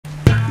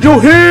You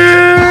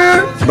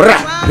hear? Brah,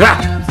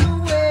 brah.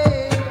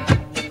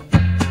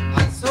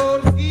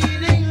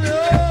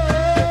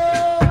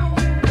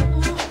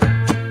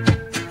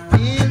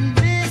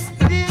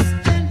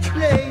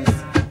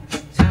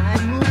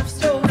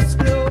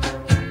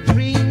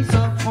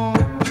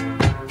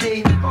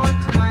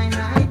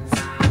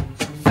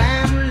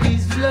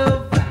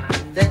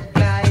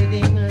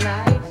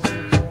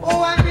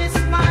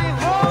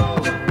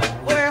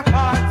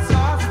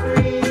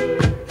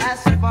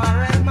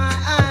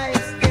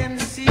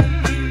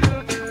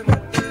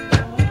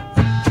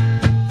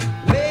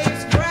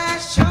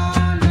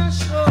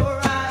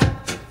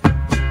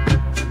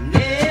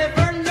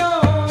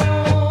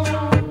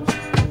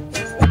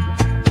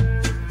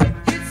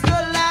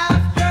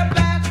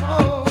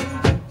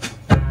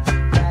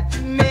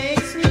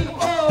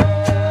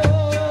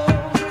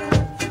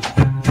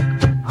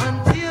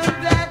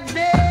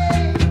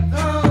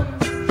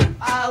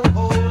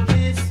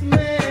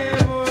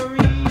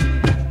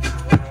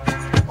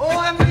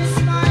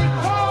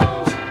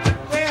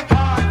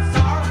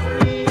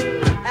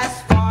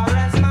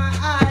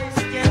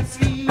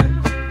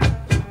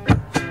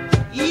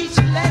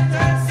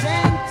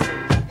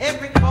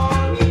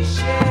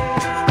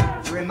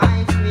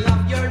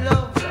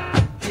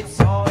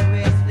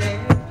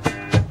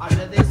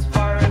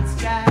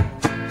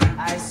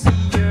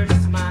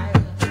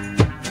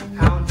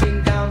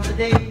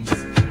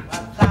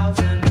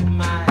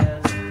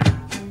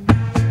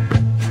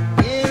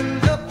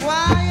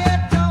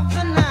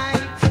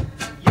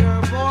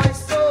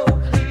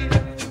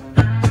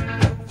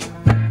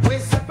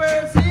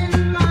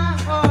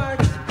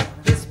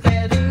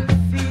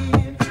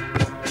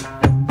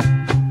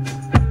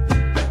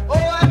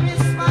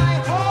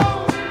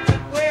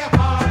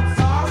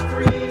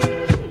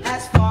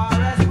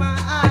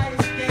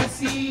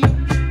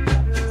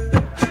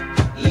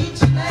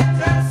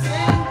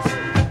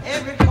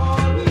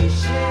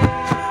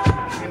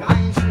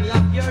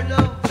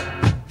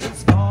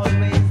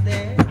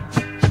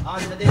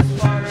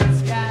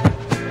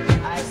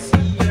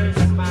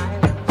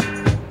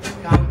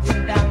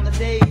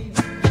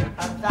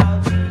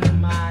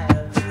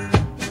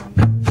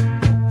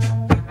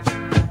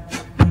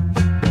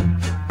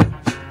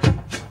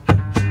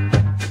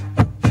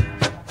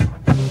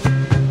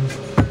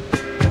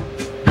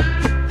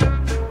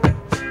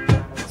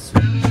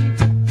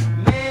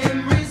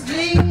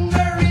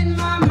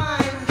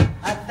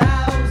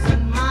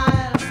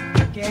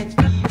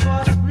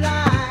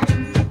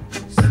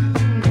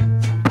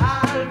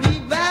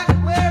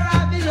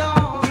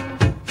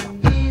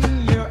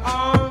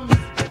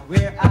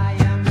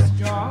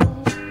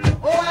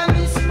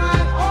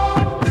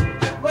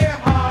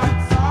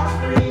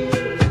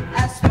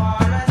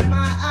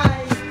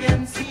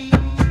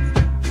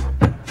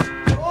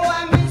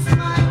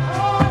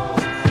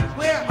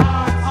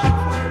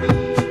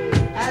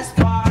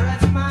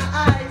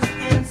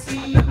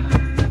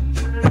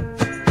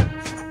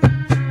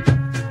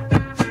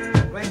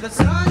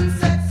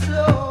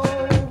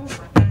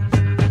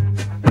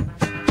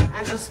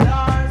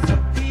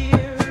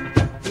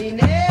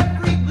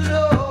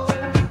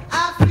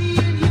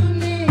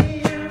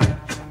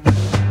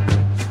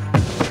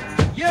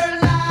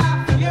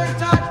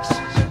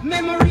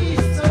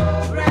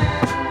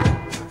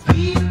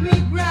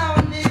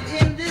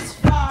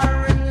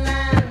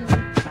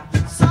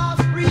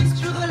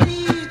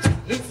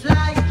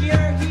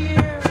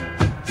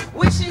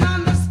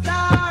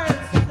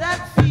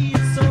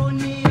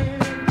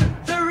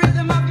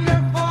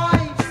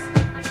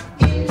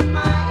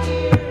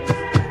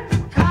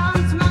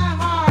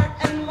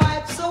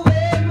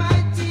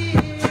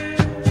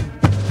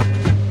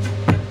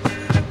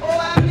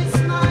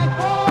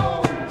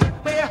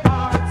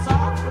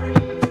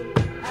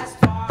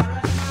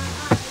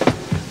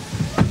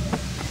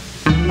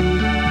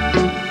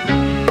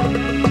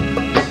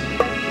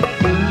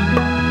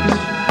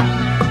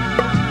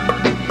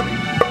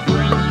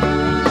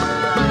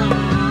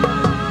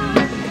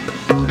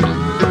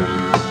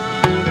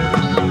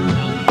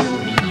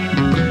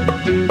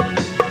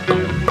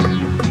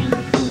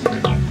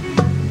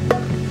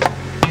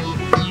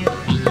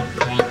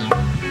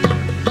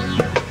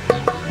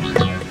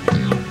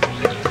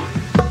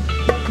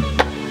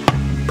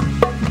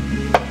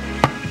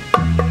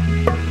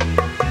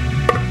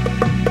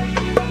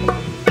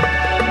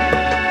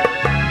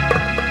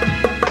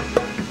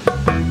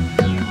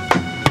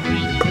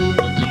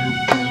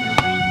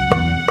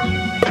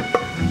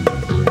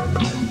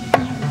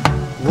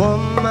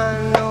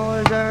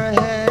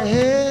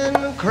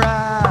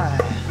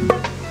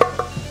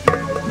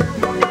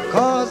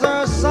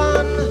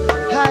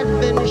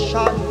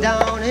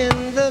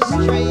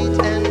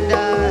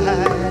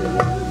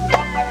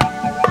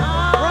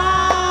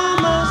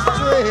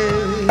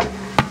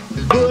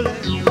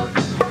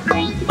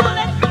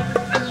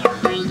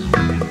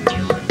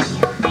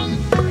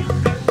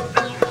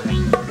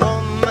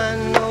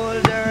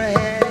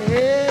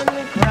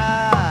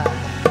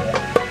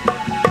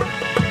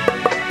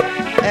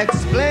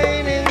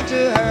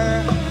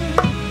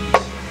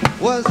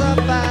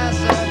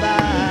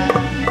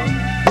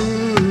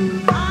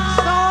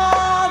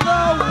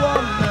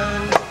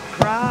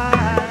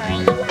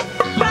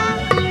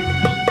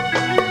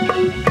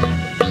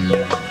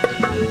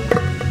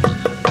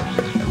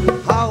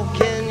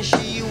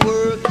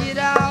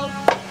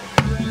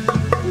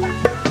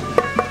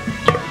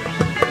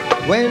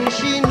 when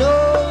she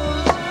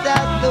knows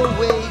that the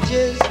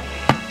wages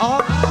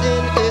of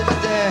sin is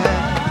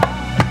there.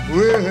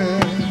 Well,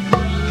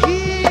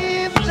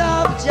 gift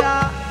of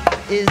Jah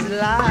is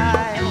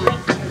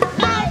life.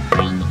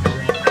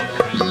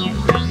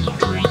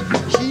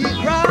 She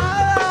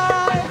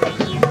cried,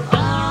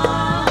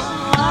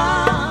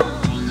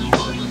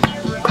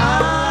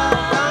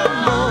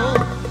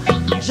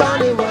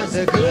 Johnny was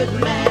a good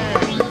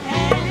man.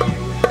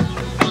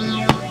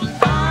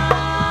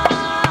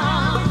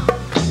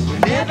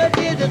 Never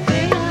did a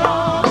thing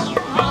wrong.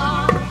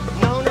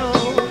 No, no.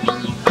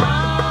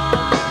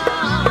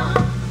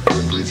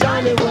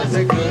 Johnny was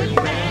a good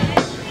man.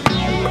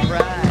 She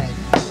cried.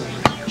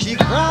 She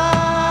cried.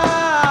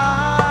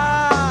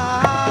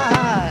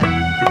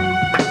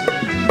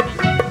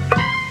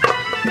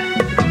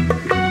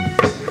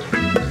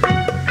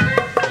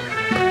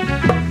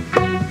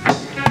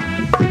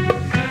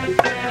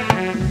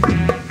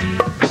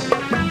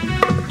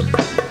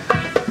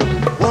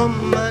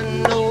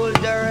 Woman hold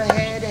her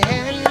head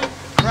and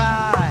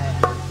cried,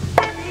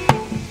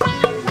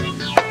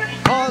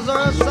 'cause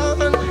her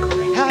son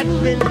had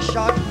been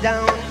shot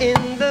down in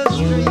the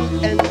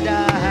street and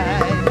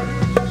died.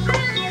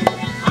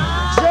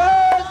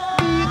 Just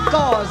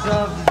because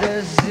of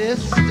the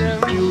system.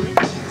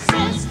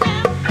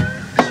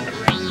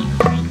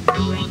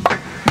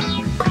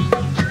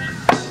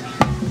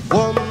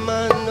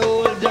 Woman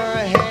hold her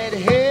head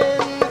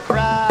and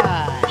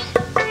cried,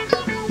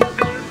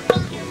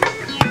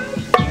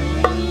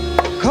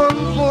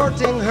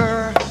 comforting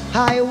her,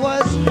 I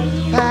was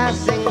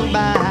passing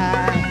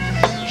by.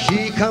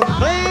 She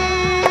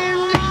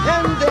complained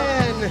and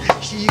then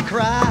she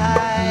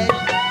cried.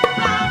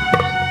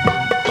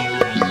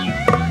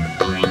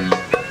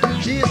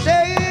 She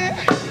said,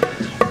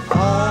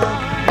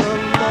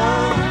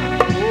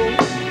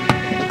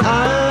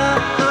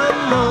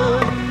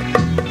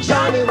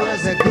 Johnny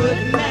was a good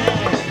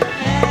man.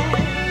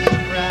 She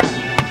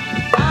cried.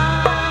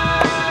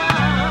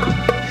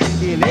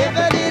 He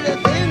never did a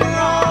thing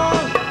wrong.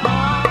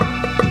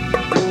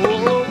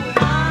 Oh,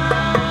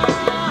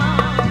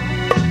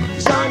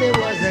 Johnny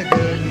was a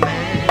good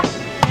man.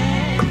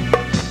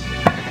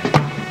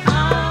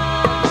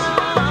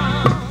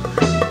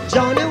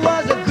 Johnny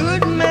was a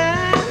good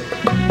man.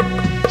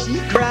 She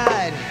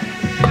cried.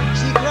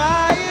 She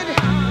cried.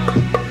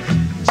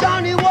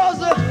 Johnny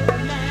was a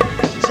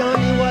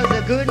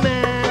good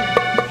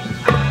man.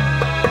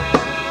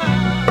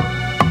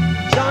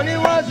 Johnny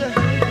was a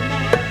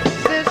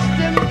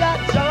system got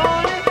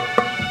Johnny.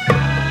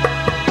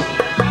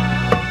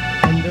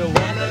 And the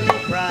woman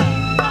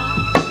cried.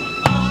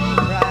 She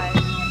cried.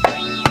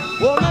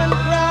 Woman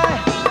cry.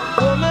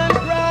 Woman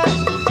cry.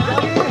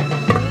 Johnny.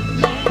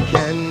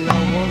 Can a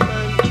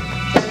woman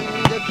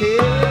tend a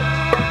kid?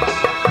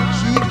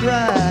 She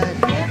cried.